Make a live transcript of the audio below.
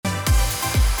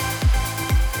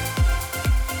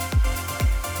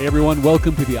Hey everyone,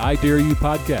 welcome to the I Dare You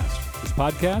podcast. This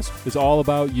podcast is all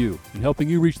about you and helping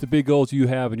you reach the big goals you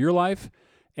have in your life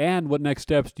and what next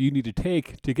steps do you need to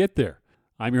take to get there.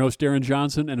 I'm your host, Darren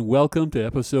Johnson, and welcome to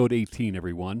episode 18,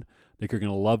 everyone. I think you're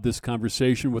going to love this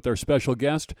conversation with our special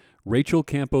guest, Rachel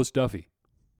Campos-Duffy.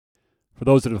 For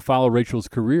those that have followed Rachel's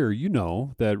career, you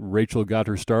know that Rachel got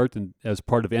her start as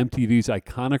part of MTV's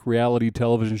iconic reality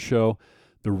television show,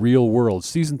 The Real World,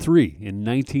 Season 3 in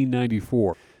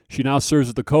 1994. She now serves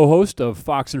as the co-host of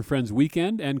Fox and Friends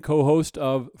Weekend and co-host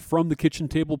of From the Kitchen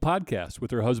Table podcast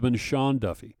with her husband, Sean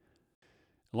Duffy.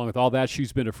 Along with all that,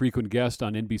 she's been a frequent guest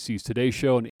on NBC's Today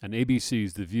Show and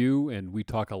ABC's The View, and we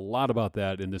talk a lot about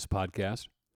that in this podcast.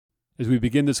 As we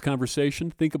begin this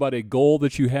conversation, think about a goal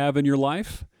that you have in your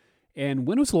life, and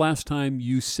when was the last time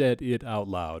you said it out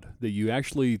loud, that you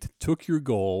actually took your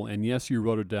goal, and yes, you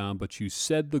wrote it down, but you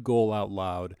said the goal out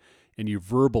loud, and you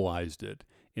verbalized it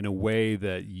in a way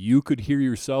that you could hear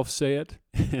yourself say it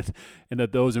and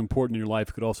that those important in your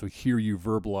life could also hear you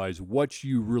verbalize what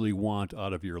you really want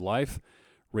out of your life.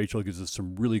 Rachel gives us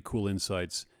some really cool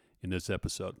insights in this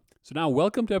episode. So now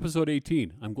welcome to episode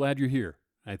 18. I'm glad you're here.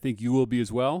 I think you will be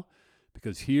as well,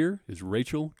 because here is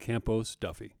Rachel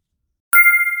Campos-Duffy.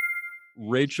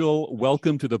 Rachel,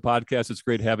 welcome to the podcast. It's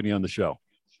great having you on the show.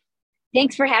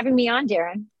 Thanks for having me on,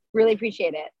 Darren. Really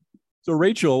appreciate it. So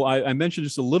Rachel, I mentioned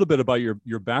just a little bit about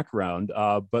your background,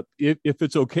 but if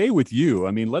it's okay with you,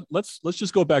 I mean, let's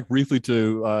just go back briefly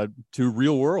to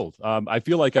Real World. I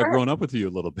feel like Sure. I've grown up with you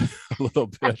a little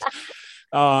bit,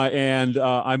 and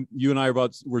you and I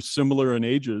we're similar in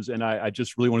ages, and I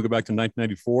just really want to go back to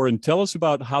 1994 and tell us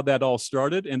about how that all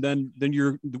started, and then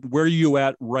where are you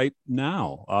at right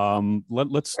now?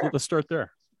 Let's start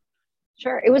there.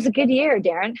 Sure, it was a good year,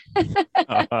 Darren.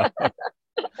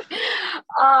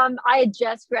 I had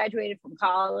just graduated from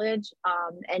college,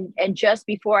 and just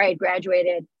before I had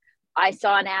graduated, I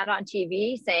saw an ad on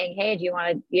TV saying, "Hey, do you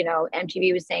want to?"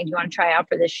 MTV was saying, "Do you want to try out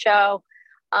for this show?"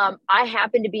 I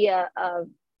happened to be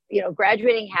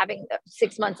graduating, having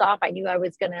 6 months off. I knew I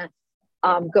was going to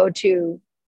go to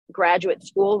graduate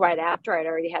school right after. I'd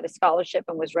already had a scholarship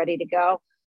and was ready to go.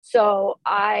 So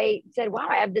I said, "Wow,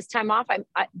 I have this time off.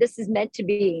 This is meant to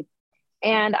be."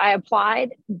 And I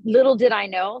applied. Little did I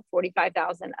know,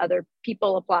 45,000 other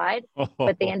people applied,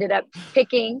 but they ended up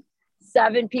picking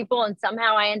 7 people. And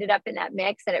somehow I ended up in that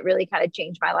mix. And it really kind of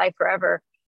changed my life forever,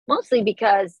 mostly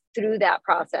because through that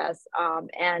process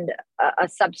and a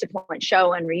subsequent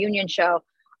show and reunion show,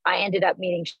 I ended up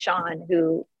meeting Sean,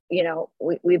 who,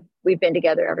 we've been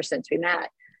together ever since we met.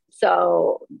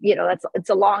 So, it's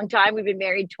a long time. We've been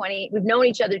married we've known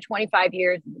each other 25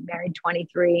 years, we've been married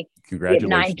 23. Congratulations.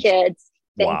 We have 9 kids.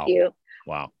 Thank you.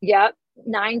 Wow. Yep.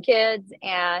 9 kids.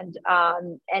 And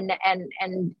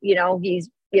he's,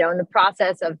 in the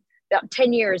process of about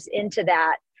 10 years into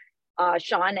that,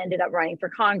 Sean ended up running for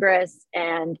Congress,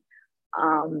 and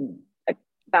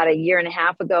about a year and a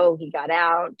half ago, he got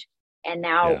out, and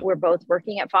now we're both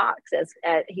working at Fox as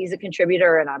he's a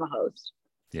contributor and I'm a host.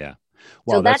 Yeah.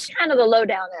 Well, so that's kind of the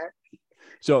lowdown there.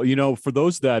 So, for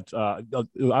those that I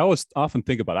always often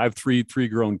think about, I have three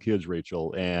grown kids,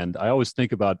 Rachel, and I always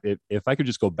think about it. If I could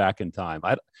just go back in time,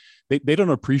 they don't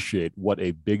appreciate what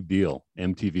a big deal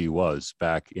MTV was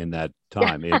back in that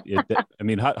time. I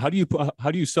mean, how do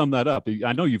you sum that up?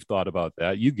 I know you've thought about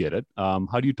that. You get it.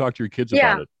 How do you talk to your kids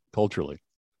about it culturally?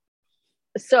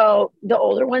 So the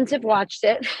older ones have watched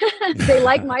it. They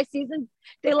like my season.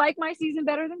 They like my season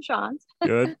better than Sean's.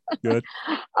 Good.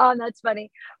 That's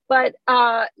funny. But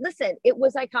listen, it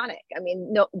was iconic. I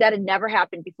mean, no, that had never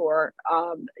happened before.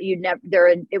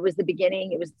 It was the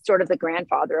beginning. It was sort of the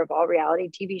grandfather of all reality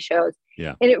TV shows.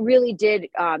 Yeah. And it really did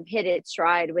hit its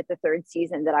stride with the 3rd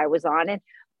season that I was on. And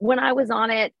when I was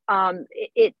on it,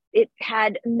 it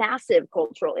had massive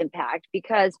cultural impact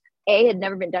because A, had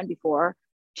never been done before.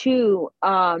 2,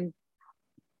 at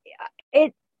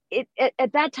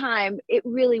that time, it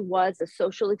really was a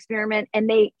social experiment, and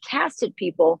they casted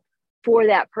people for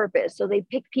that purpose. So they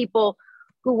picked people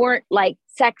who weren't like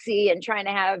sexy and trying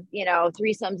to have,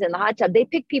 threesomes in the hot tub. They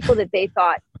picked people that they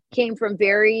thought came from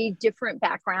very different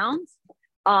backgrounds,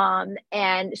 and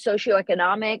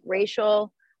socioeconomic,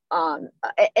 racial. At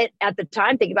the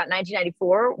time, think about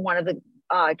 1994, one of the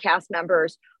cast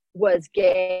members was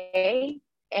gay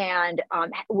and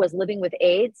was living with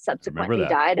AIDS, subsequently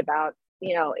died about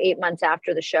 8 months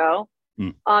after the show.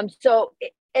 So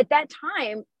at that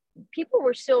time, people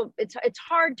were still, it's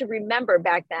hard to remember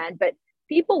back then, but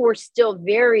people were still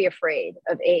very afraid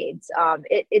of AIDS.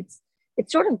 It's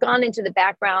sort of gone into the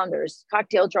background. There's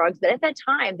cocktail drugs, but at that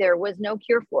time there was no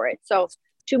cure for it. So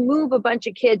to move a bunch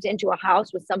of kids into a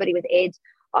house with somebody with AIDS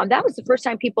That was the first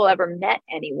time people ever met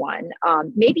anyone,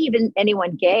 maybe even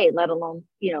anyone gay, let alone,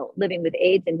 living with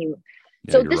AIDS.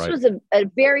 So this right. was a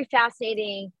very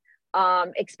fascinating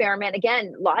experiment.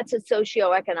 Again, lots of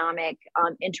socioeconomic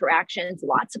interactions,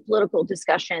 lots of political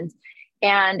discussions.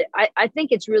 And I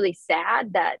think it's really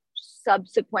sad that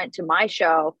subsequent to my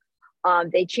show,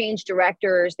 they changed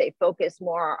directors. They focused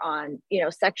more on,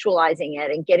 sexualizing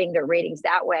it and getting their ratings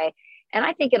that way. And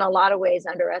I think in a lot of ways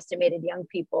underestimated young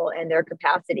people and their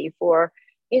capacity for,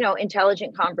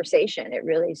 intelligent conversation. It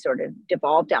really sort of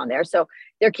devolved down there. So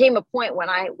there came a point when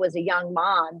I was a young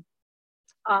mom,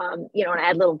 and I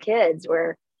had little kids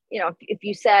where, if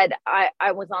you said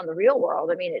I was on The Real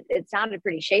World, I mean, it sounded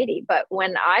pretty shady, but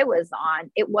when I was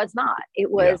on, it was not. It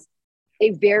was a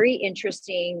very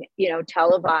interesting,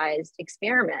 televised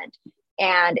experiment.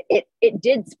 And it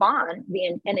did spawn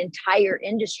an entire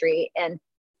industry. And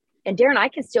Darren, I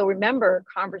can still remember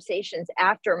conversations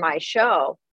after my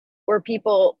show where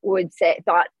people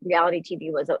thought reality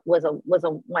TV was a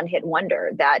one-hit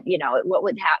wonder, that, what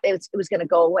would happen, it was going to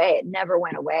go away. It never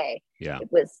went away. Yeah.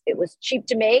 It was cheap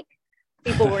to make.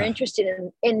 People were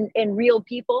interested in real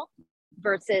people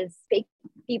versus fake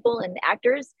people and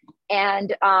actors.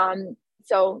 And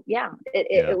so,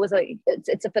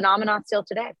 it's a phenomenon still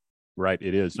today. Right.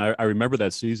 It is. And I remember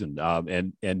that season.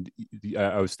 And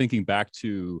I was thinking back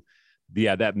to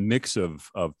that mix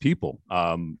of people,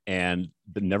 and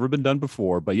never been done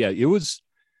before. But yeah, it was,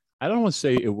 I don't want to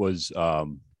say it was,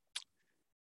 well,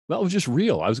 it was just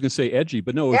real. I was going to say edgy,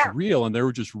 but no, it was real. And there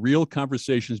were just real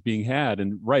conversations being had.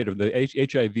 And right, of the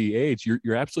HIV AIDS,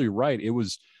 you're absolutely right. It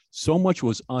was, so much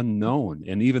was unknown.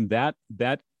 And even that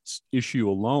issue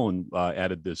alone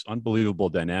added this unbelievable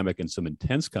dynamic and some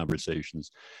intense conversations.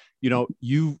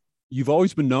 You've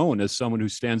always been known as someone who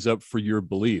stands up for your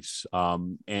beliefs,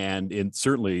 and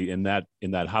certainly in that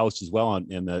house as well,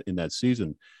 in that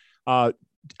season.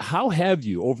 How have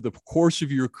you, over the course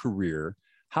of your career,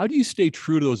 how do you stay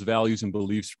true to those values and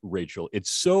beliefs, Rachel?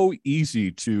 It's so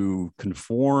easy to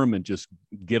conform and just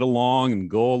get along and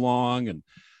go along. And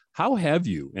how have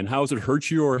you, and how has it hurt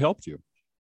you or helped you?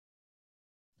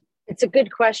 It's a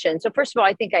good question. So first of all,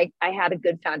 I think I had a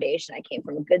good foundation. I came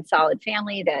from a good, solid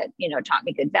family that, taught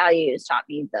me good values, taught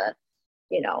me that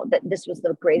this was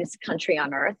the greatest country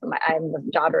on earth. I'm the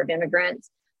daughter of immigrants.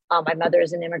 My mother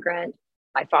is an immigrant.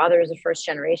 My father is a first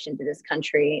generation to this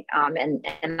country. And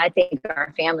I think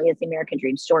our family is the American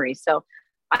dream story. So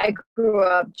I grew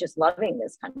up just loving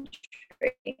this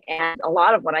country. And a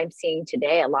lot of what I'm seeing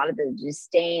today, a lot of the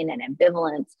disdain and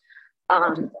ambivalence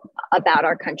about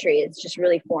our country, it's just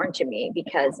really foreign to me,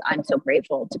 because I'm so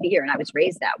grateful to be here and I was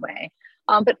raised that way.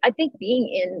 But I think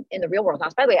being in the real world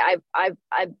house, by the way, I'm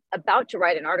about to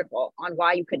write an article on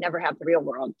why you could never have the real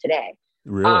world today.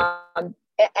 Really?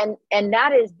 And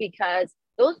that is because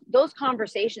those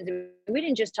conversations, we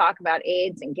didn't just talk about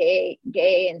AIDS and gay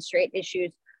and straight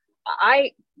issues.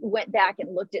 I went back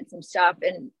and looked at some stuff,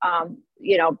 and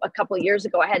a couple of years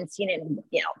ago, I hadn't seen it in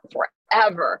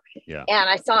forever. Yeah. And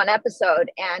I saw an episode,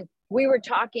 and we were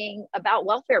talking about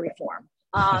welfare reform.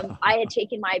 I had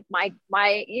taken my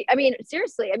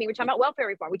seriously, we're talking about welfare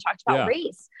reform. We talked about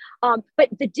race. But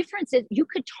the difference is you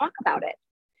could talk about it.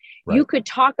 Right. You could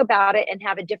talk about it and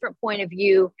have a different point of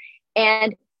view.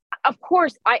 And of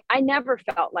course, I never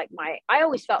felt like I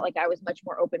always felt like I was much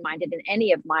more open-minded than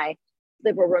any of my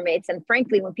liberal roommates. And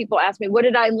frankly, when people ask me, what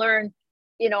did I learn,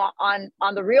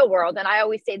 on the real world? And I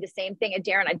always say the same thing. And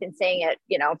Darren, I've been saying it,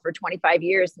 for 25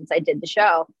 years since I did the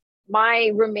show. My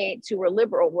roommates who were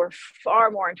liberal were far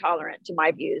more intolerant to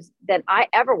my views than I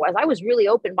ever was. I was really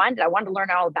open-minded. I wanted to learn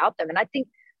all about them. And I think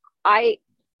I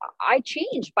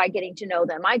changed by getting to know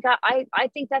them. I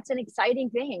think that's an exciting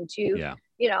thing to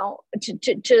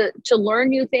learn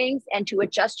new things and to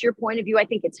adjust your point of view. I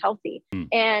think it's healthy.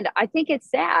 And I think it's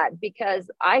sad, because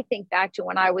I think back to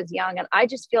when I was young, and I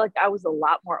just feel like I was a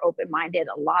lot more open-minded,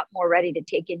 a lot more ready to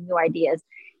take in new ideas,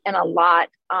 and a lot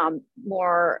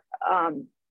more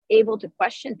able to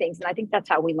question things. And I think that's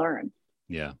how we learn.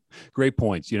 Yeah, great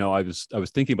points. I was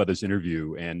thinking about this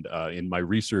interview, and in my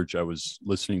research, I was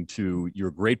listening to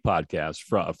your great podcast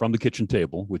from the kitchen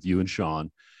table with you and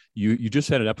Sean. You just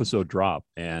had an episode drop,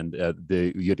 and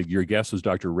your guest was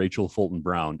Dr. Rachel Fulton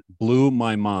Brown. Blew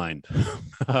my mind.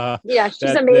 Yeah,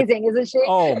 she's amazing, isn't she?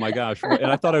 Oh my gosh!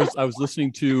 And I thought I was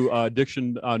listening to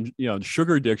addiction on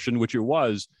sugar addiction, which it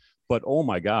was. But oh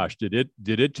my gosh, did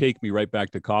it take me right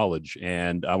back to college?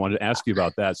 And I wanted to ask you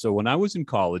about that. So when I was in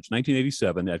college,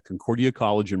 1987, at Concordia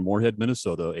College in Moorhead,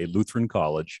 Minnesota, a Lutheran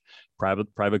college,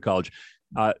 private college,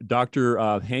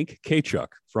 Dr. Hank Kachuk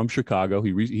from Chicago.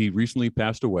 He recently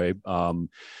passed away.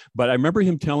 But I remember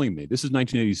him telling me, this is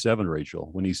 1987, Rachel,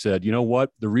 when he said, you know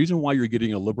what? The reason why you're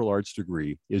getting a liberal arts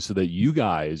degree is so that you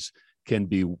guys can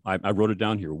be, I wrote it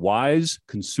down here, wise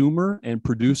consumer and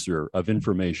producer of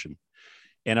information.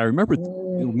 And I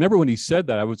remember when he said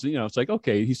that, I was, it's like,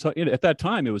 okay, at that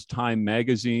time, it was Time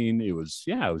Magazine. It was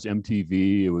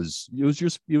MTV.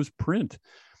 It was print,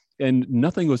 and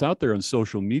nothing was out there on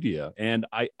social media. And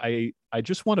I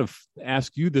just want to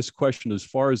ask you this question as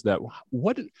far as that.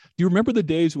 What do you remember the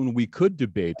days when we could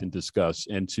debate and discuss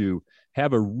and to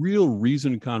have a real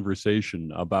reasoned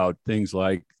conversation about things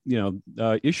like,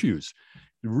 issues?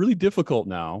 Really difficult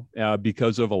now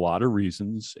because of a lot of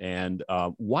reasons. And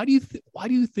why do you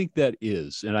think that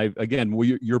is? And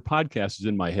your podcast is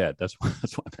in my head. That's why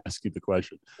I'm asking the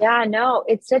question. Yeah, no,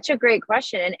 it's such a great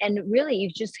question. And really, you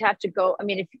just have to go. I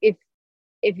mean,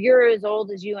 if you're as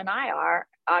old as you and I are,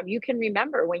 you can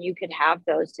remember when you could have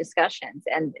those discussions,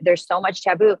 and there's so much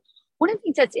taboo. One of the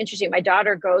things that's interesting, my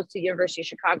daughter goes to the University of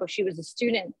Chicago. She was a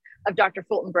student of Dr.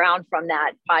 Fulton Brown from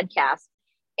that podcast.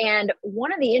 And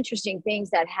one of the interesting things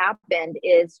that happened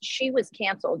is she was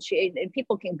canceled. And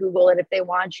people can Google it if they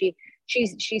want. She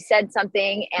said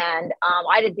something, and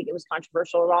I didn't think it was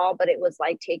controversial at all, but it was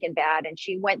like taken bad. And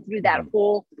she went through that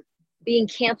whole being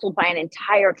canceled by an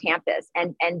entire campus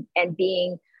and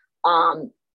being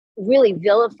really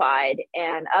vilified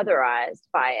and otherized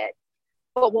by it.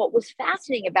 But what was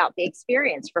fascinating about the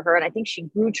experience for her, and I think she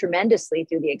grew tremendously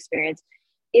through the experience,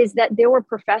 is that there were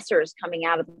professors coming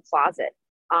out of the closet,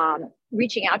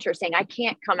 reaching out to her saying, I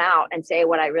can't come out and say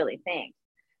what I really think.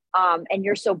 And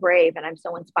you're so brave, and I'm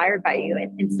so inspired by you.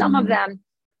 And some of them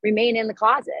remain in the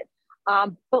closet.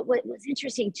 But what was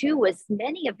interesting too was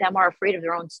many of them are afraid of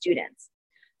their own students.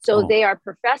 So they are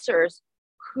professors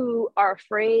who are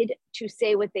afraid to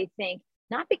say what they think,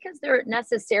 not because they're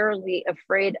necessarily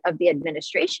afraid of the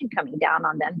administration coming down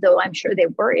on them, though I'm sure they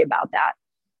worry about that.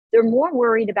 They're more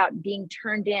worried about being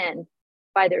turned in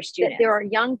by their students. There are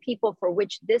young people for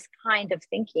which this kind of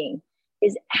thinking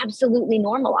is absolutely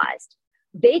normalized.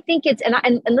 They think it's,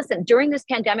 and listen, during this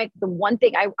pandemic, the one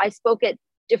thing I spoke at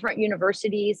different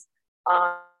universities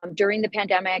during the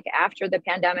pandemic, after the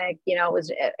pandemic,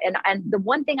 and the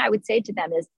one thing I would say to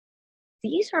them is,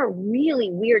 these are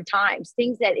really weird times,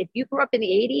 things that if you grew up in the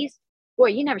 80s, boy,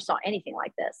 you never saw anything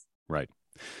like this. Right.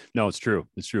 No, it's true.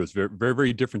 It's true. It's very, very,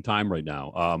 very different time right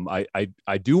now.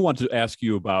 I do want to ask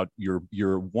you about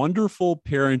your wonderful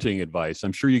parenting advice.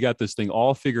 I'm sure you got this thing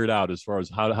all figured out as far as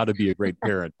how to be a great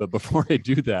parent. But before I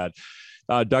do that,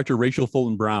 Dr. Rachel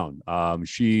Fulton Brown,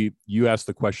 you asked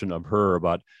the question of her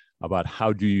about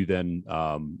how do you then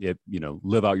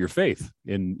live out your faith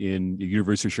in the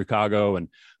University of Chicago. And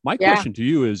my question to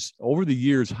you is, over the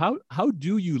years, how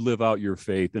do you live out your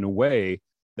faith in a way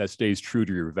that stays true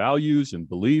to your values and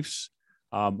beliefs?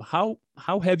 How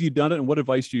have you done it, and what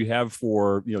advice do you have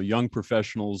for young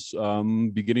professionals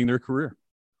beginning their career?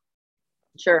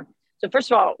 Sure. So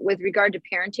first of all, with regard to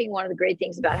parenting, one of the great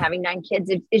things about having 9 kids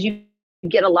is you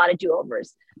get a lot of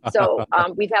do-overs. So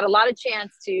we've had a lot of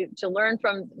chance to learn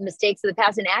from mistakes of the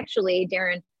past. And actually,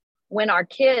 Darren, when our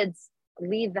kids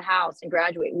leave the house and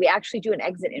graduate, we actually do an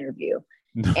exit interview.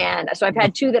 And so I've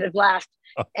had 2 that have left,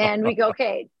 and we go,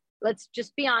 okay, let's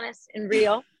just be honest and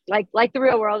real, like the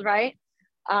real world, right?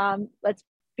 Let's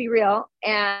be real.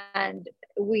 And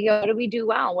we go, what do we do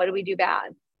well? What do we do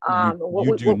bad? What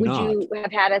would you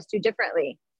have had us do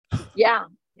differently? Yeah.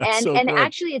 And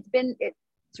actually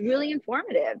it's really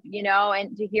informative,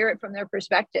 and to hear it from their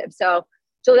perspective. So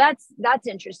that's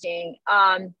interesting.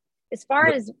 As far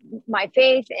as my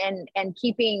faith and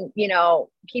keeping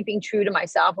true to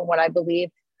myself and what I believe,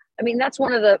 I mean, that's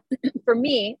one of the, for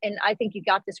me, and I think you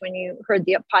got this when you heard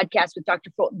the podcast with Dr.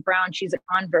 Fulton Brown. She's a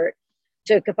convert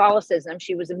to Catholicism.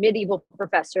 She was a medieval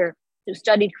professor who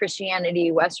studied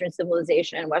Christianity, Western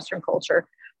civilization, and Western culture,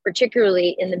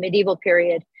 particularly in the medieval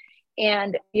period.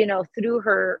 And, through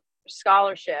her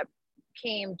scholarship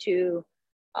came to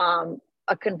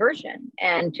a conversion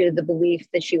and to the belief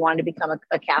that she wanted to become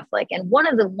a Catholic. And one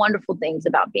of the wonderful things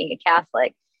about being a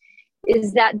Catholic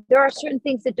is that there are certain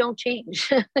things that don't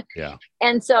change. Yeah.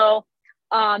 And so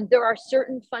there are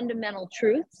certain fundamental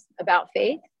truths about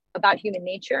faith, about human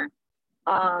nature,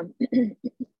 about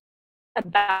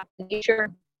the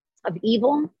nature of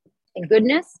evil and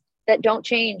goodness that don't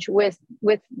change with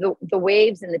the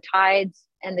waves and the tides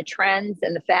and the trends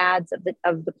and the fads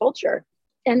of the culture.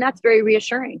 And that's very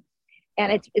reassuring.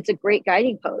 And it's a great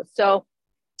guiding post. So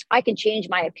I can change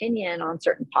my opinion on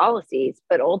certain policies,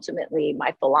 but ultimately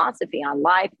my philosophy on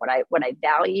life, what I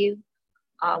value,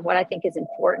 what I think is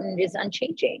important is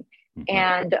unchanging. Mm-hmm.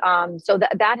 And so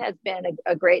that has been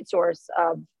a great source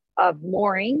of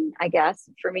mooring, I guess,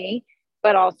 for me.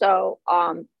 But also,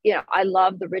 I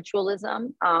love the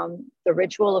ritualism, the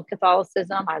ritual of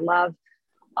Catholicism. I love,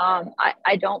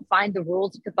 I don't find the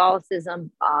rules of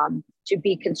Catholicism to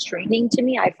be constraining to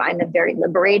me. I find them very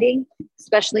liberating,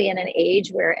 especially in an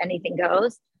age where anything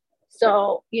goes.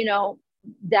 So,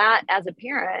 that as a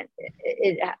parent,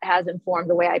 it has informed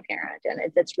the way I parent. And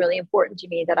it's really important to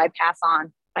me that I pass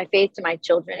on my faith to my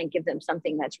children and give them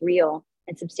something that's real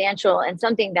and substantial and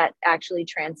something that actually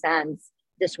transcends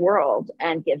this world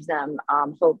and gives them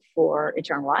hope for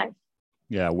eternal life.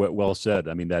 Yeah, well said.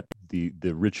 I mean, that the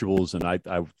rituals, and I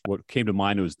what came to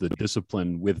mind was the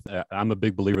discipline. With I'm a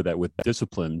big believer that with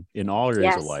discipline in all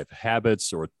areas of life,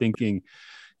 habits or thinking,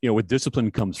 with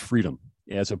discipline comes freedom,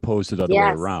 as opposed to the other way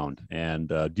around.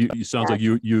 And you sounds like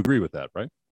you agree with that, right?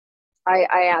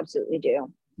 I absolutely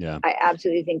do. Yeah, I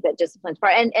absolutely think that discipline's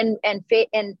part, and faith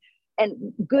and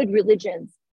good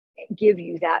religions give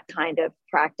you that kind of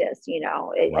practice.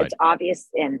 It's obvious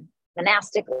in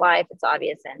monastic life. It's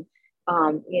obvious in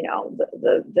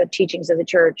the teachings of the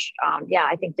church.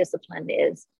 I think discipline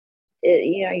is,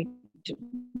 you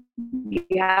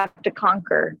have to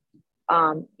conquer,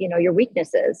 your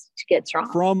weeknesses to get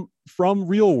strong. From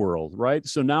real world, right?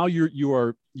 So now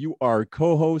you are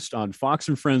co-host on Fox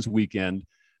and Friends Weekend,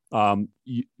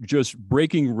 just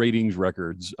breaking ratings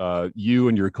records. You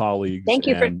and your colleagues. Thank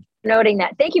you for noting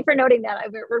that.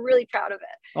 We're really proud of it.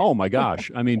 Oh my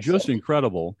gosh! I mean, just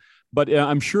incredible. But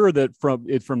I'm sure that from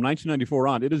 1994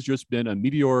 on, it has just been a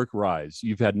meteoric rise.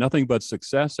 You've had nothing but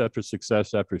success after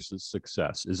success after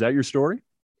success. Is that your story?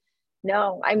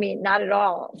 No, I mean, not at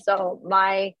all. So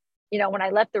when I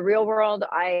left the real world,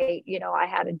 I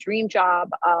had a dream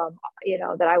job,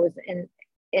 that I was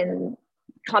in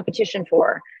competition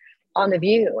for on The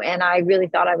View. And I really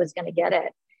thought I was going to get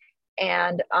it.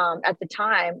 And at the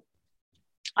time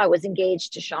I was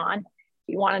engaged to Sean.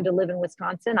 He wanted to live in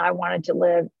Wisconsin. I wanted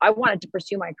to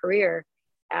pursue my career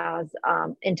as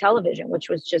in television, which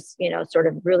was just, sort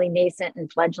of really nascent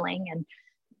and fledgling. And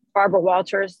Barbara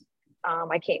Walters,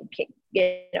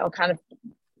 kind of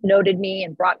noted me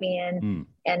and brought me in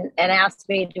and asked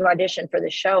me to audition for the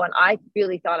show. And I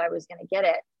really thought I was going to get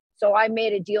it. So I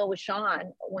made a deal with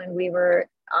Sean when we were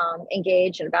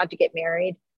engaged and about to get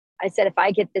married. I said, if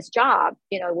I get this job,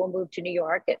 we'll move to New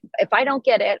York. If I don't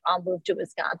get it, I'll move to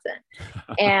Wisconsin.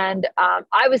 And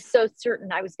I was so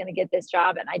certain I was going to get this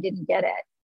job, and I didn't get it.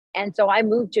 And so I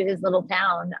moved to his little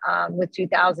town with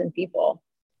 2,000 people.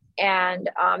 And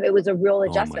it was a real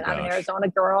adjustment. I'm an Arizona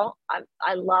girl.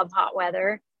 I love hot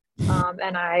weather.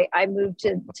 And I moved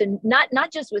to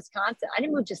not just Wisconsin. I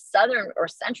didn't move to southern or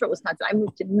central Wisconsin. I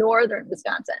moved to northern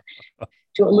Wisconsin,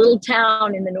 to a little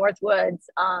town in the North Woods,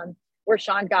 where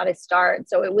Sean got his start.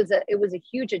 So it was a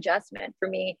huge adjustment for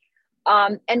me.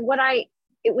 And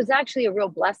it was actually a real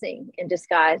blessing in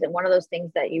disguise. And one of those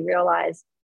things that you realize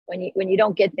when you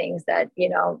don't get things that,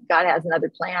 God has another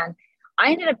plan.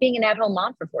 I ended up being an at-home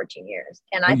mom for 14 years.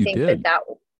 And I think that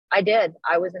I did.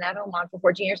 I was an at-home mom for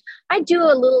 14 years. I do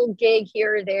a little gig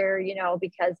here or there,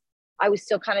 because I was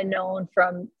still kind of known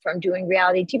from doing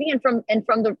reality TV and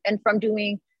from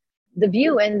doing The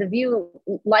View. And The View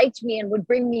liked me and would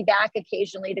bring me back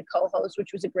occasionally to co-host,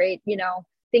 which was a great,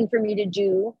 thing for me to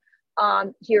do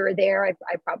here or there. I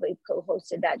probably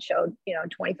co-hosted that show,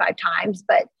 25 times,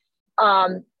 but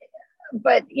not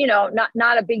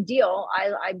a big deal.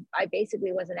 I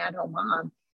basically was an at-home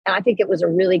mom. And I think it was a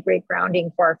really great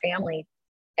grounding for our family.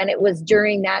 And it was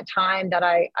during that time that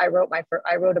I wrote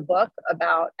a book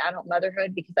about at-home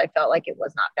motherhood, because I felt like it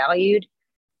was not valued.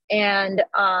 And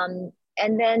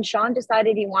then Sean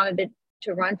decided he wanted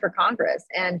to run for Congress.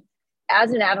 And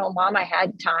as an at-home mom, I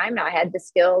had time. I had the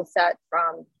skill set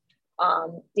from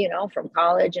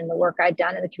college and the work I'd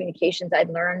done and the communications I'd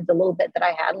learned, the little bit that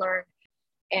I had learned.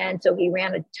 And so he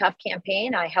ran a tough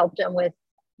campaign. I helped him with,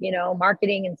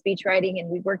 marketing and speech writing, and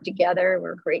we worked together.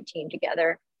 We're a great team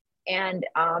together. And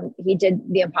he did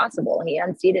the impossible. He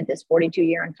unseated this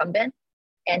 42-year incumbent.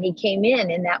 And he came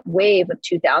in that wave of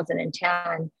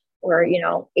 2010, where,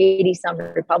 80 some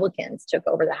Republicans took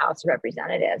over the House of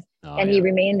Representatives. He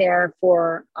remained there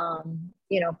for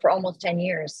almost 10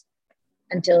 years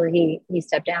until he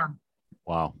stepped down.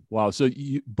 Wow. So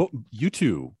you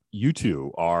two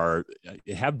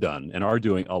have done and are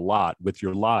doing a lot with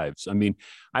your lives. I mean,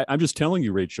 I'm just telling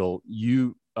you, Rachel,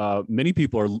 many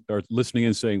people are listening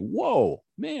and saying, whoa,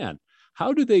 man,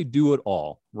 how do they do it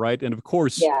all? Right. And of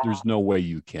course, there's no way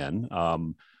you can.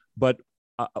 But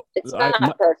it's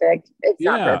not perfect. It's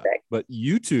not perfect. But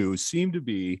you two seem to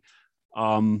be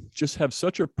just have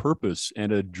such a purpose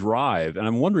and a drive. And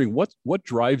I'm wondering what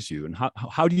drives you, and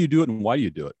how do you do it, and why do you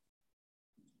do it?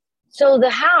 So the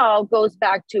how goes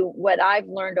back to what I've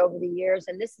learned over the years.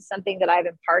 And this is something that I've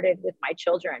imparted with my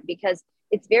children because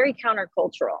it's very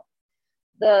countercultural.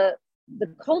 The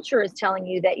culture is telling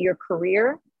you that your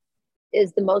career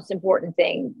is the most important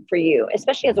thing for you,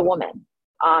 especially as a woman.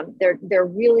 They're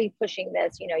really pushing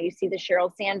this. You know, you see the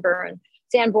Sheryl Sanborn,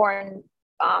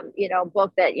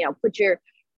 book that, put your,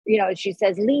 she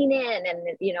says, lean in.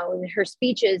 And, in her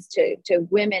speeches to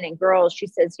women and girls, she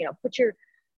says, put your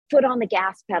foot on the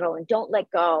gas pedal and don't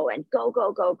let go, and go,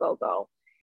 go, go, go, go.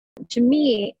 To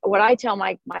me, what I tell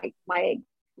my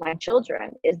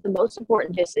children is the most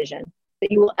important decision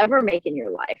that you will ever make in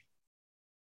your life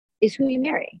is who you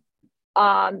marry.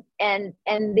 And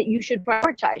that you should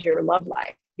prioritize your love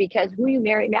life, because who you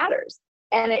marry matters.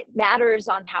 And it matters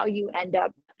on how you end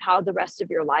up, how the rest of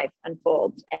your life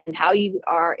unfolds, and how you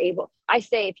are able. I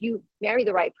say, if you marry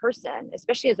the right person,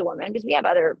 especially as a woman, because we have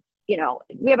other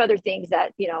things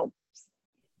that,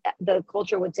 the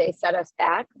culture would say set us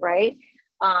back, right?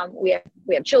 We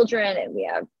have children, and we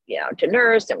have, to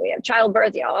nurse, and we have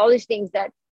childbirth, all these things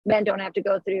that men don't have to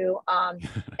go through.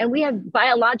 And we have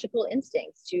biological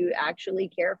instincts to actually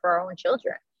care for our own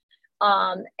children.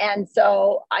 And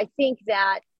so I think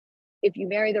that if you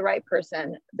marry the right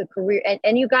person, the career,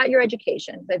 and you got your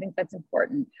education, I think that's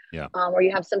important. Yeah. Or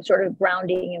you have some sort of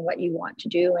grounding in what you want to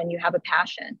do, and you have a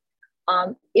passion.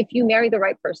 If you marry the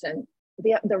right person,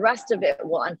 the rest of it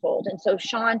will unfold. And so,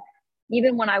 Sean,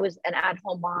 even when I was an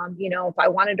at-home mom, if I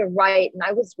wanted to write, and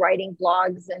I was writing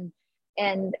blogs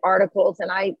and articles,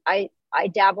 and I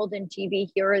dabbled in TV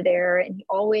here or there, and he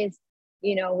always,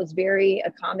 was very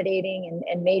accommodating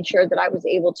and made sure that I was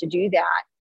able to do that,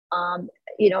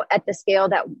 at the scale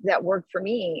that worked for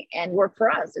me and worked for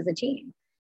us as a team.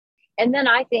 And then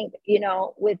I think,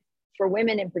 for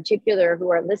women in particular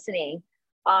who are listening,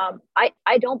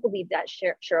 I don't believe that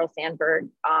Sheryl Sandberg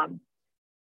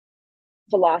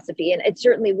philosophy, and it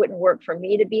certainly wouldn't work for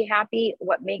me to be happy.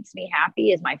 What makes me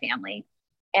happy is my family,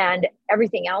 and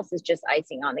everything else is just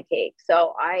icing on the cake.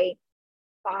 So I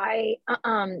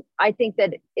think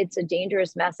that it's a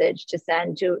dangerous message to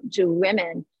send to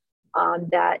women,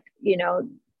 that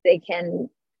they can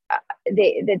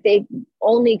that they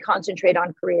only concentrate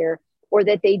on career, or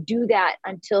that they do that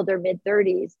until their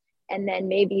mid-30s, and then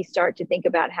maybe start to think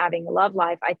about having a love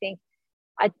life.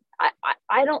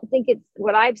 I don't think it's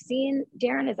what I've seen,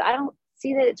 Darren, is I don't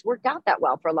see that it's worked out that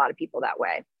well for a lot of people that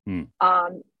way.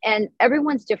 And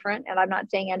everyone's different. And I'm not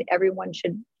saying everyone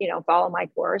should, follow my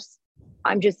course.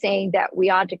 I'm just saying that we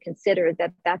ought to consider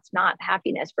that that's not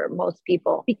happiness for most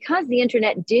people, because the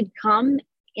internet did come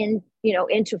in,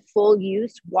 into full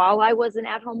use while I was an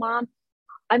at-home mom.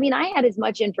 I mean, I had as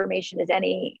much information as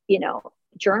any,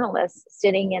 journalist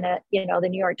sitting in the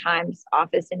New York Times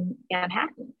office in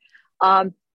Manhattan.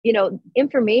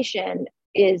 Information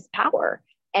is power.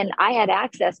 And I had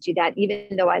access to that,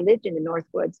 even though I lived in the North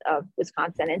Woods of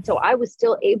Wisconsin. And so I was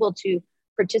still able to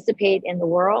participate in the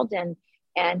world and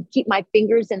keep my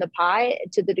fingers in the pie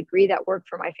to the degree that worked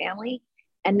for my family.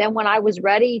 And then when I was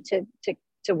ready to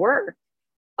work,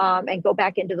 and go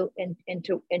back into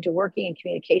working in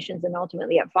communications and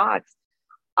ultimately at Fox,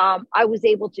 I was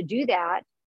able to do that.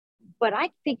 But I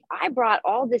think I brought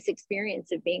all this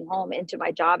experience of being home into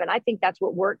my job. And I think that's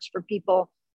what works for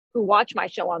people who watch my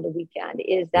show on the weekend,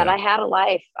 is that I had a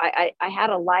life. I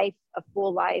had a life, a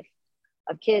full life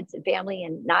of kids and family,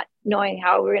 and not knowing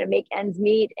how we're going to make ends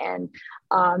meet, and,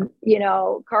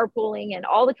 carpooling and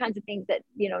all the kinds of things that,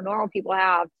 normal people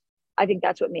have. I think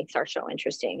that's what makes our show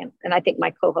interesting. And I think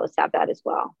my co-hosts have that as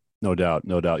well. No doubt.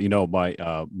 No doubt.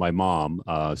 My mom,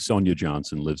 Sonia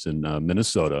Johnson, lives in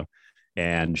Minnesota,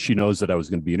 and she knows that I was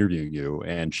going to be interviewing you,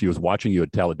 and she was watching you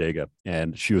at Talladega,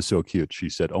 and she was so cute. She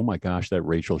said, "Oh my gosh, that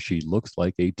Rachel, she looks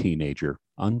like a teenager.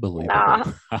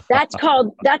 Unbelievable." That's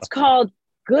called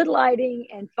good lighting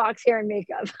and Fox hair and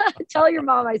makeup. Tell your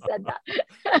mom I said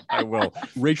that. I will.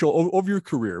 Rachel, over your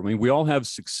career, I mean, we all have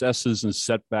successes and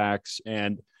setbacks,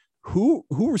 and who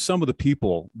are some of the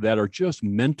people that are just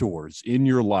mentors in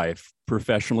your life,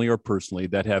 professionally or personally,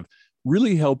 that have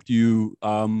really helped you,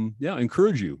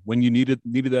 encourage you when you needed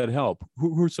that help?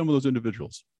 Who are some of those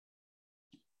individuals?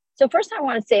 So first I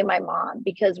want to say my mom,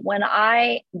 because when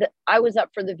I was up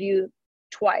for The View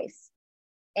twice,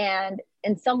 and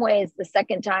in some ways the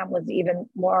second time was even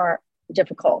more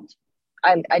difficult.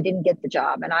 I didn't get the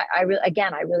job, and I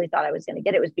really thought I was going to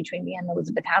get it. It was between me and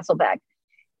Elizabeth Hasselbeck.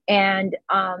 And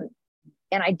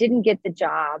I didn't get the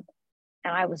job,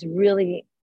 and I was really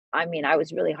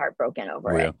heartbroken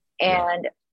over it. And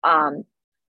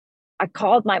I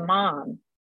called my mom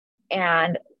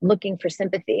and looking for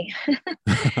sympathy.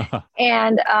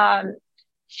 And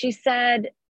she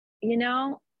said, you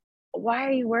know, why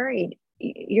are you worried?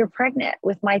 You're pregnant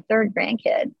with my third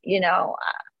grandkid. You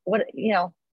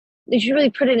should really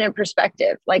put it in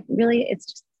perspective. Like, really,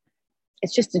 it's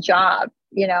just a job,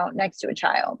 next to a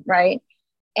child, right?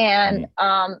 And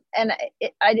I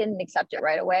didn't accept it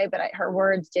right away, but her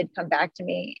words did come back to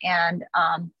me, and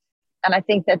I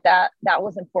think that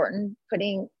was important,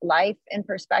 putting life in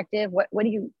perspective. What do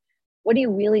you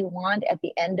really want at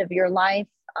the end of your life?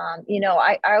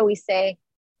 I always say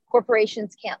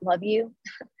corporations can't love you.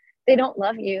 They don't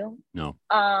love you. No.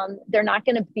 They're not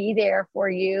going to be there for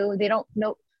you. They don't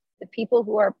know. The people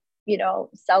who are,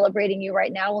 celebrating you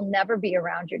right now will never be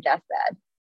around your deathbed.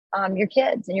 Your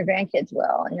kids and your grandkids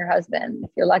will, and your husband,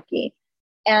 if you're lucky.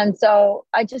 And so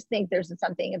I just think there's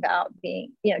something about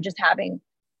being, just having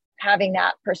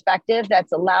that perspective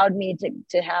that's allowed me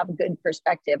to have good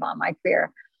perspective on my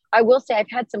career. I will say I've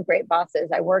had some great bosses.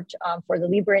 I worked for the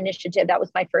Libra Initiative. That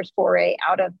was my first foray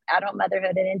out of adult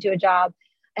motherhood and into a job.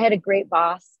 I had a great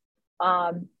boss.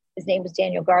 His name was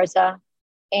Daniel Garza.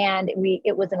 And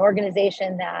it was an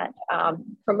organization that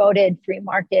promoted free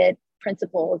market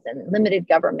principles and limited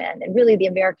government and really the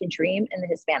American dream in the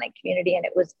Hispanic community. And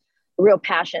it was a real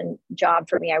passion job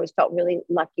for me. I always felt really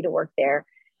lucky to work there.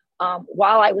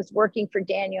 While I was working for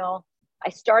Daniel, I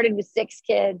started with 6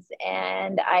 kids,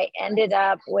 and I ended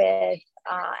up with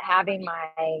having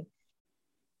my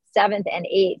 7th and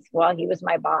 8th while he was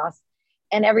my boss.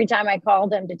 And every time I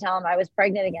called him to tell him I was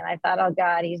pregnant again, I thought, oh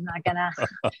God, he's not gonna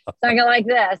like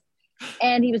this.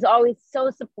 And he was always so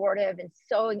supportive and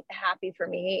so happy for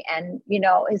me. And,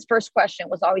 his first question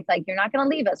was always like, you're not gonna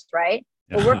leave us, right?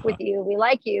 We'll work with you. We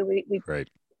like you. We Right.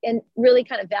 And really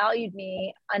kind of valued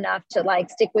me enough to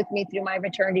stick with me through my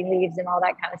maternity leaves and all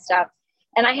that kind of stuff.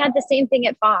 And I had the same thing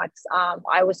at Fox.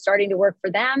 I was starting to work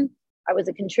for them. I was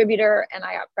a contributor, and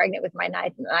I got pregnant with my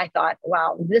 9th. And I thought,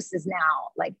 wow, this is now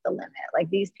the limit.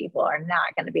 These people are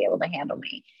not going to be able to handle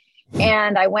me.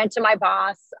 And I went to my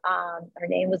boss. Her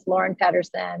name was Lauren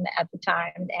Pedersen at the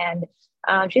time.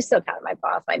 And she's still kind of my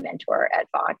boss, my mentor at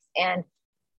Fox. And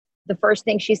the first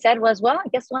thing she said was, well, I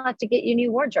guess we'll have to get you a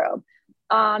new wardrobe.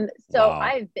 Wow.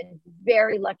 I've been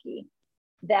very lucky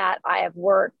that I have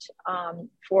worked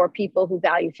for people who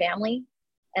value family.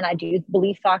 And I do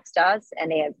believe Fox does, and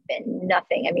they have been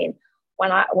nothing. I mean,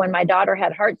 when my daughter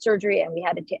had heart surgery and I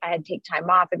had to take time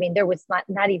off, I mean, there was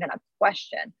not even a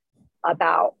question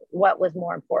about what was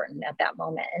more important at that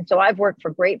moment. And so I've worked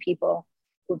for great people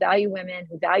who value women,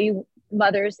 who value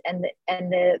mothers, and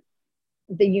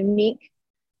the unique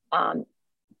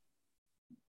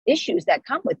issues that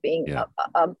come with being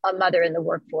a mother in the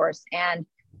workforce. And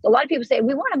a lot of people say,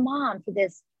 we want a mom for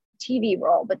this TV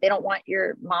role, but they don't want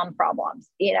your mom problems,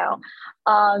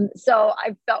 So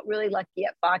I felt really lucky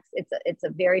at Fox. It's a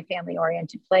very family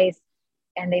oriented place,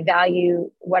 and they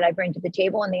value what I bring to the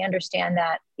table. And they understand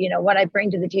that, what I bring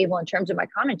to the table in terms of my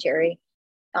commentary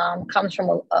comes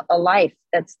from a life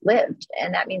that's lived.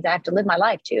 And that means I have to live my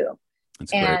life too.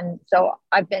 That's and great. So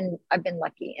I've been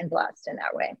lucky and blessed in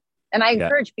that way. And I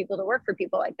encourage people to work for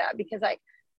people like that, because I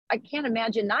can't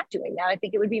imagine not doing that. I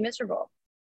think it would be miserable.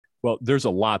 Well, there's a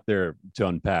lot there to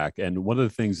unpack, and one of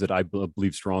the things that I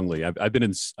believe strongly, I've been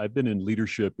in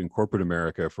leadership in corporate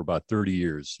America for about 30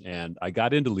 years, and I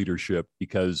got into leadership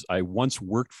because I once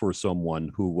worked for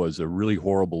someone who was a really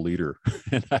horrible leader,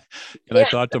 I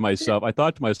thought to myself,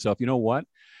 you know what?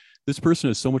 This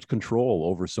person has so much control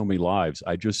over so many lives.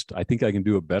 I think I can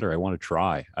do it better. I want to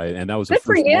try. And that was good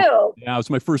for you. Yeah, it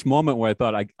was my first moment where I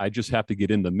thought I just have to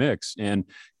get in the mix. And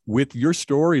with your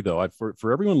story, though,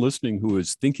 for everyone listening who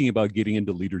is thinking about getting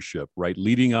into leadership, right,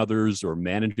 leading others or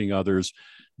managing others,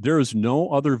 there is no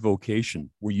other vocation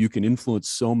where you can influence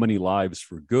so many lives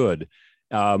for good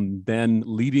than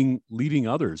leading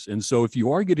others. And so, if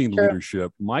you are getting into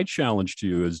leadership, my challenge to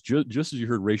you is just as you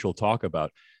heard Rachel talk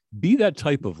about, be that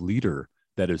type of leader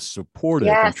that is supportive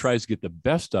and tries to get the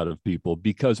best out of people,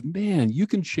 because, man, you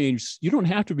can change. You don't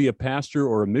have to be a pastor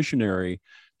or a missionary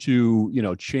to,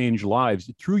 change lives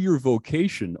through your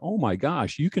vocation. Oh my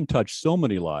gosh, you can touch so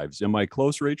many lives. Am I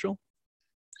close, Rachel?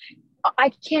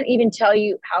 I can't even tell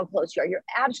you how close you are. You're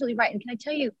absolutely right. And can I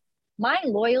tell you, my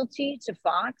loyalty to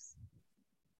Fox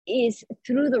is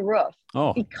through the roof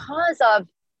because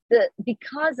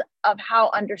of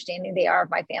how understanding they are of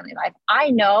my family life.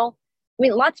 I know,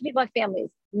 lots of people have families.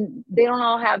 They don't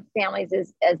all have families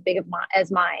as big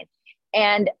as mine.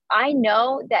 And I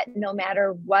know that no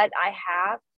matter what I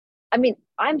have,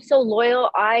 I'm so loyal.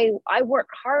 I work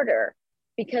harder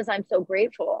because I'm so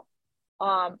grateful.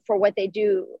 for what they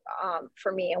do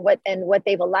for me and what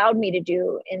they've allowed me to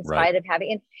do in Right. spite of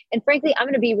having, and frankly, I'm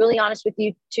going to be really honest with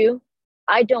you too.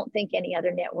 I don't think any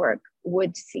other network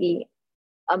would see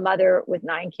a mother with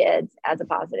 9 kids as a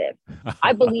positive.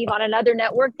 I believe on another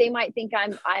network, they might think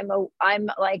I'm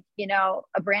like,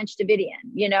 a Branch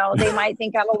Davidian, they might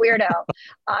think I'm a weirdo.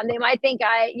 They might think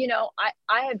I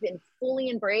have been fully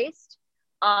embraced.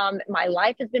 My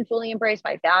life has been fully embraced,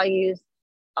 my values,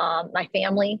 my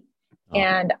family.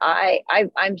 And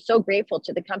I'm so grateful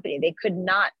to the company. They could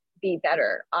not be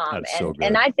better. That's so good.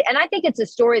 And I think it's a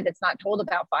story that's not told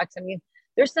about Fox. I mean,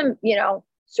 there's some,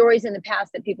 stories in the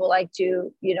past that people like to,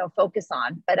 focus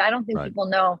on, but I don't think people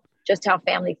know just how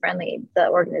family friendly the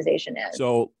organization is.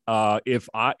 So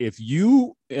if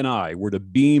you and I were to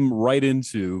beam right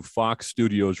into Fox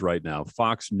Studios right now,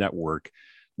 Fox Network,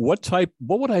 what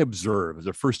would I observe as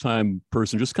a first time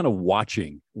person, just kind of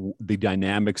watching the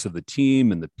dynamics of the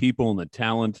team and the people and the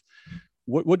talent?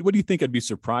 What do you think I'd be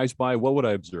surprised by? What would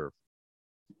I observe?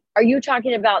 Are you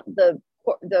talking about the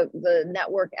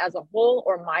network as a whole,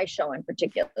 or my show in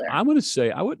particular? I'm going to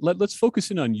say let's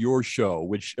focus in on your show,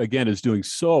 which again is doing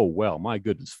so well. My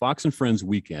goodness, Fox and Friends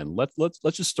Weekend.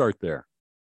 Let's just start there.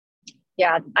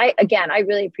 Yeah, I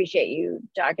really appreciate you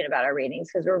talking about our ratings,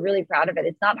 because we're really proud of it.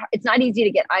 It's not easy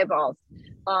to get eyeballs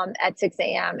at 6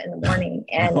 a.m. in the morning,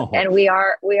 and we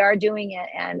are doing it.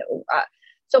 And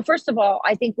so first of all,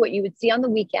 I think what you would see on the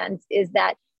weekends is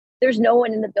that there's no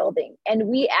one in the building, and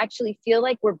we actually feel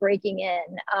like we're breaking in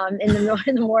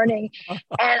the morning.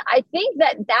 And I think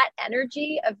that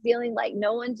energy of feeling like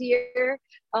no one's here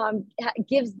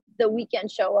gives the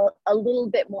weekend show a little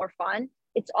bit more fun.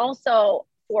 It's also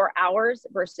 4 hours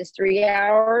versus 3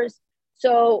 hours,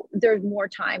 so there's more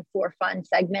time for fun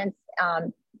segments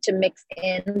to mix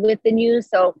in with the news.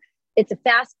 So it's a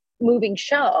fast moving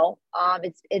show.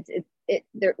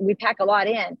 We pack a lot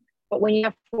in. But when you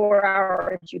have 4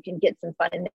 hours, you can get some fun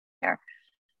in there.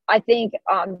 I think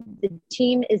the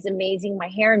team is amazing. My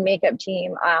hair and makeup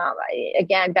team.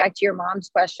 Again, back to your mom's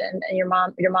question and your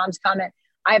mom's comment.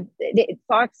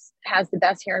 Fox has the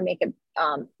best hair and makeup,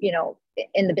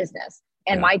 in the business.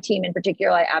 And my team in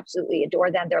particular, I absolutely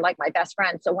adore them. They're like my best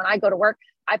friends. So when I go to work,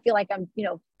 I feel like I'm,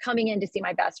 coming in to see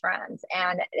my best friends,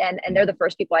 and they're the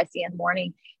first people I see in the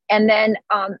morning. And then,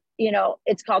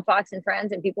 it's called Fox and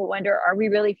Friends, and people wonder, are we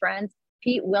really friends?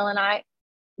 Pete, Will, and I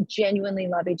genuinely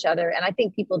love each other. And I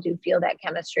think people do feel that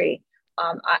chemistry.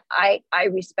 I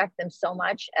respect them so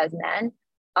much as men.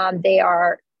 They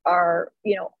are,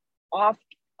 off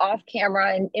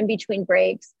camera and in between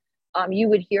breaks. You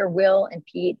would hear Will and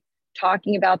Pete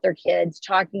talking about their kids,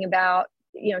 talking about,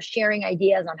 sharing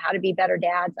ideas on how to be better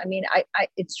dads. I mean,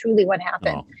 it's truly what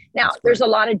happened. Now, there's a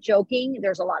lot of joking.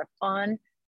 There's a lot of fun.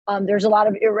 There's a lot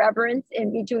of irreverence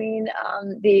in between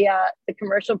the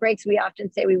commercial breaks. We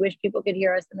often say we wish people could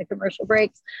hear us in the commercial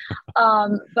breaks.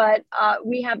 But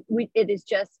it is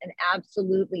just an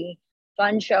absolutely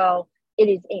fun show. It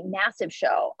is a massive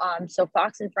show. So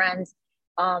Fox and Friends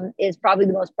is probably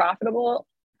the most profitable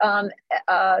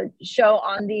show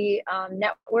on the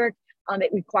network.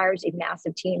 It requires a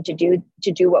massive team to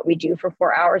do what we do for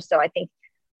 4 hours. So I think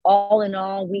all in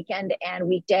all, weekend and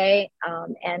weekday,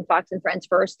 and Fox and Friends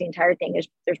first, the entire thing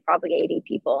there's probably 80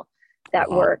 people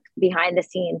that work behind the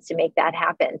scenes to make that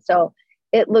happen. So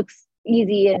it looks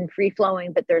easy and free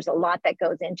flowing, but there's a lot that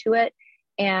goes into it.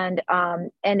 And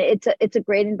it's a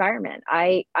great environment.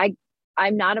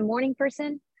 I'm not a morning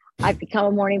person. I've become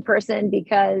a morning person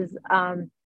because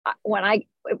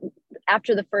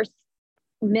after the first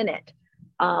minute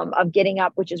of getting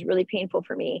up, which is really painful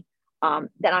for me,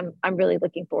 then I'm really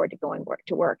looking forward to going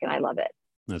to work, and I love it.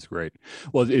 That's great.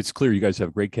 Well, it's clear you guys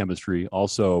have great chemistry.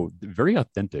 Also, very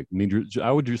authentic. I mean,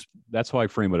 that's how I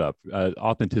frame it up.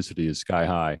 Authenticity is sky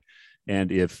high.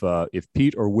 And if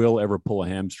Pete or Will ever pull a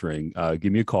hamstring,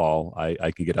 give me a call.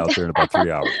 I can get out there in about 3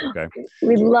 hours. Okay.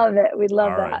 We'd love it. We'd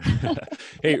love that. Right.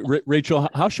 Hey, Rachel,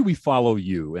 how should we follow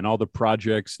you and all the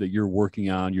projects that you're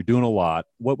working on? You're doing a lot.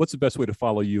 What's the best way to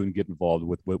follow you and get involved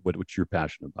with what you're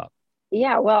passionate about?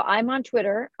 Yeah, well, I'm on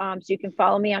Twitter. So you can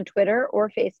follow me on Twitter or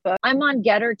Facebook. I'm on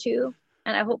Getter too.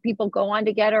 And I hope people go on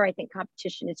to Getter. I think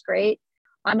competition is great.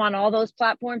 I'm on all those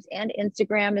platforms and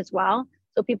Instagram as well.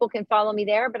 So people can follow me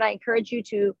there. But I encourage you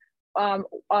to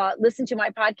listen to my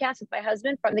podcast with my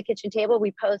husband, From the Kitchen Table.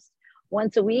 We post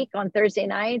once a week on Thursday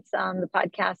nights. The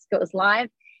podcast goes live.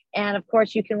 And of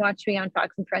course, you can watch me on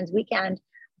Fox and Friends Weekend.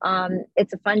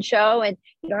 It's a fun show, and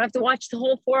you don't have to watch the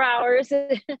whole 4 hours.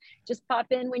 Just pop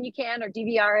in when you can or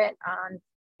DVR it.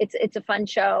 It's a fun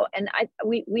show, and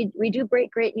we do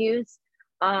great news,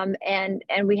 and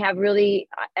we have really,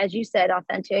 as you said,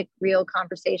 authentic, real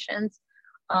conversations.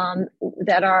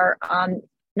 that are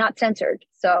not censored.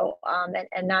 So,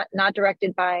 and not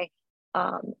directed by,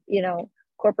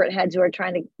 corporate heads who are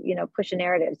trying to, push a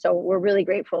narrative. So we're really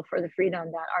grateful for the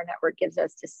freedom that our network gives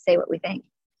us to say what we think.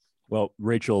 Well,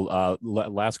 Rachel,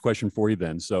 last question for you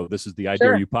then. So this is the I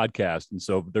Dare Sure. You podcast. And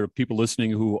so there are people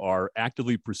listening who are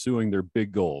actively pursuing their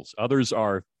big goals. Others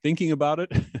are thinking about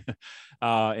it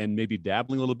and maybe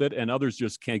dabbling a little bit. And others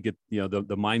just can't get, the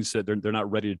mindset. They're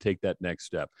not ready to take that next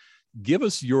step. Give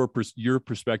us your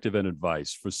perspective and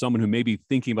advice for someone who may be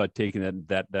thinking about taking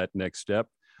that next step.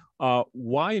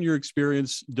 Why, in your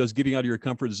experience, does getting out of your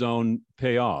comfort zone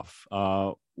pay off?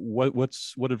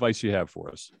 What advice do you have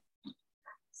for us?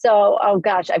 So, oh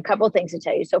gosh, I have a couple of things to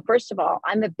tell you. So first of all,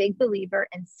 I'm a big believer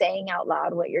in saying out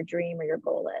loud what your dream or your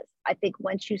goal is. I think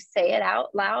once you say it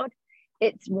out loud,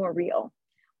 it's more real.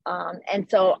 And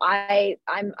so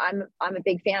I'm a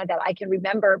big fan of that. I can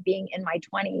remember being in my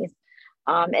 20s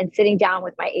and sitting down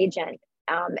with my agent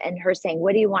and her saying,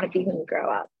 "What do you want to be when you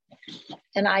grow up?"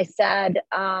 And I said,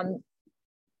 I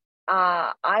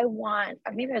want,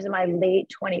 maybe I was in my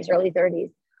late 20s, early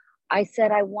 30s. I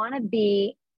said, I want to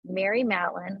be Mary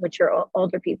Matlin, which your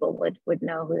older people would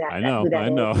know who that, I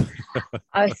know. is.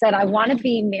 I said, I want to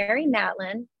be Mary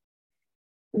Matlin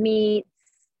meets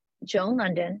Joan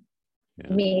London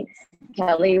meets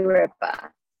Kelly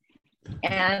Ripa.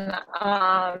 And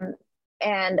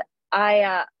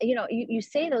I, you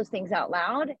say those things out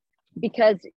loud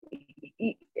because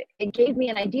it gave me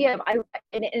an idea of,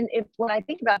 when I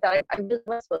think about that, I really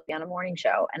was supposed to be on a morning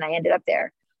show and I ended up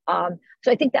there.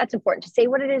 So I think that's important to say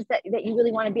what it is that you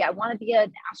really want to be. I want to be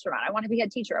an astronaut. I want to be a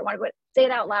teacher. I want to say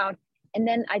it out loud. And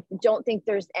then I don't think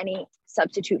there's any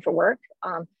substitute for work.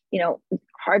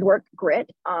 Hard work, grit.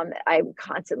 I'm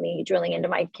constantly drilling into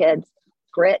my kids.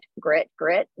 Grit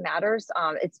matters.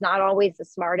 It's not always the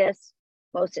smartest,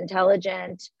 most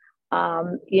intelligent,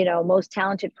 most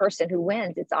talented person who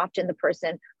wins. It's often the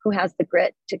person who has the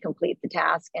grit to complete the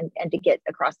task and to get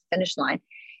across the finish line.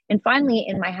 And finally,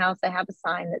 in my house, I have a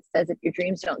sign that says, if your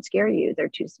dreams don't scare you, they're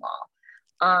too small.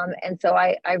 And so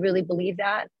I really believe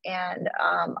that. And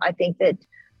I think that,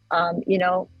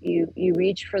 you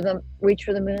reach for the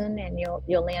moon and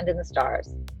you'll land in the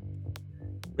stars.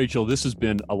 Rachel, this has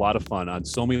been a lot of fun on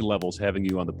so many levels having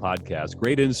you on the podcast.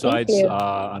 Great insights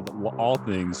on all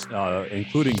things,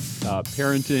 including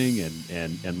parenting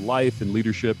and life and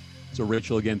leadership. So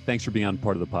Rachel, again, thanks for being on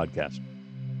part of the podcast.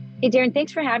 Hey, Darren,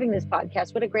 thanks for having this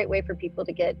podcast. What a great way for people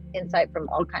to get insight from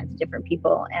all kinds of different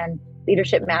people, and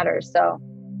leadership matters. So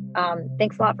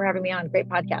thanks a lot for having me on. Great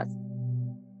podcast.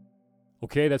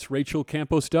 Okay, that's Rachel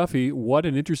Campos-Duffy. What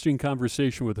an interesting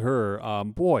conversation with her.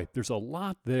 Boy, there's a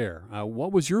lot there.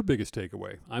 What was your biggest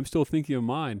takeaway? I'm still thinking of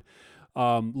mine.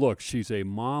 Look, she's a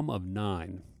mom of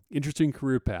 9. Interesting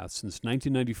career path since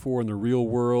 1994 in the real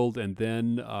world, and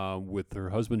then with her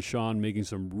husband Sean making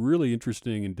some really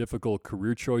interesting and difficult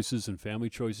career choices and family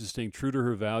choices, staying true to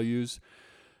her values.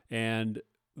 And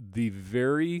the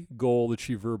very goal that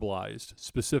she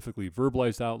specifically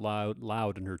verbalized out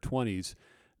loud in her 20s,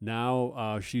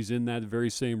 now she's in that very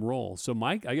same role. So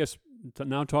Mike, I guess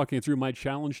now talking it through, my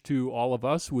challenge to all of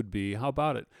us would be, how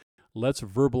about it? Let's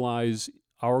verbalize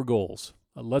our goals.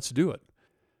 Let's do it.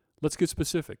 Let's get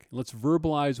specific. Let's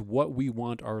verbalize what we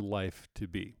want our life to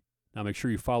be. Now, make sure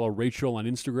you follow Rachel on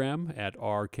Instagram at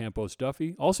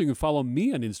 @rcampos-duffy. Also, you can follow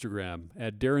me on Instagram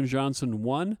at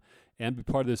DarrenJohnson1 and be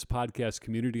part of this podcast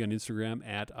community on Instagram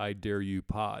at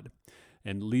IDareYouPod.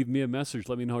 And leave me a message.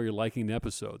 Let me know how you're liking the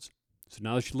episodes. So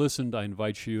now that you listened, I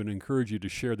invite you and encourage you to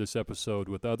share this episode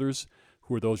with others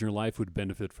who are those in your life who would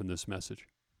benefit from this message.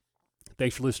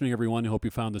 Thanks for listening, everyone. I hope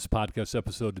you found this podcast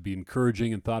episode to be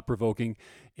encouraging and thought-provoking,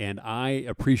 and I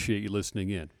appreciate you listening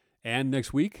in. And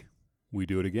next week, we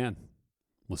do it again.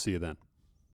 We'll see you then.